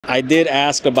I did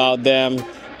ask about them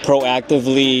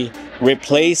proactively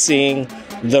replacing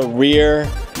the rear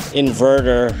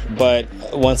inverter, but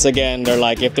once again they're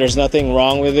like, if there's nothing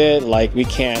wrong with it, like we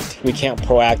can't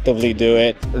proactively do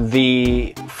it.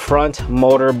 The front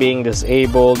motor being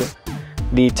disabled,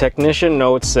 the technician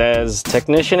note says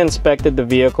technician inspected the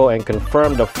vehicle and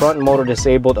confirmed the front motor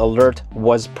disabled alert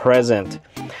was present.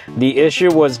 The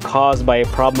issue was caused by a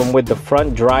problem with the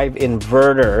front drive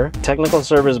inverter. Technical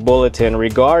service bulletin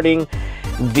regarding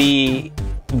the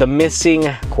missing,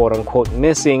 quote-unquote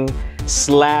missing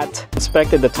slat,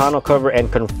 inspected the tonneau cover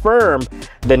and confirmed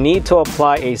the need to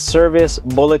apply a service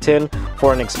bulletin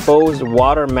for an exposed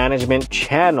water management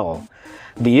channel.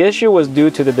 The issue was due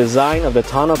to the design of the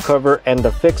tonneau cover, and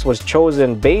the fix was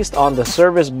chosen based on the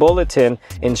service bulletin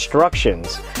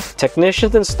instructions.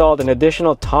 Technicians installed an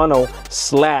additional tonneau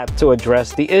slat to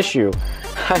address the issue.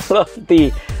 I love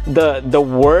the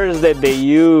words that they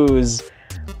use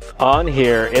on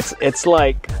here. It's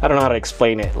like, I don't know how to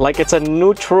explain it. Like, it's a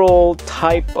neutral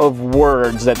type of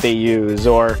words that they use,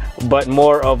 but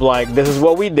more of like, this is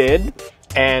what we did,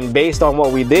 and based on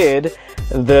what we did,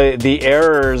 the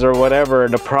errors or whatever,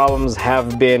 the problems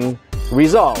have been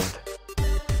resolved.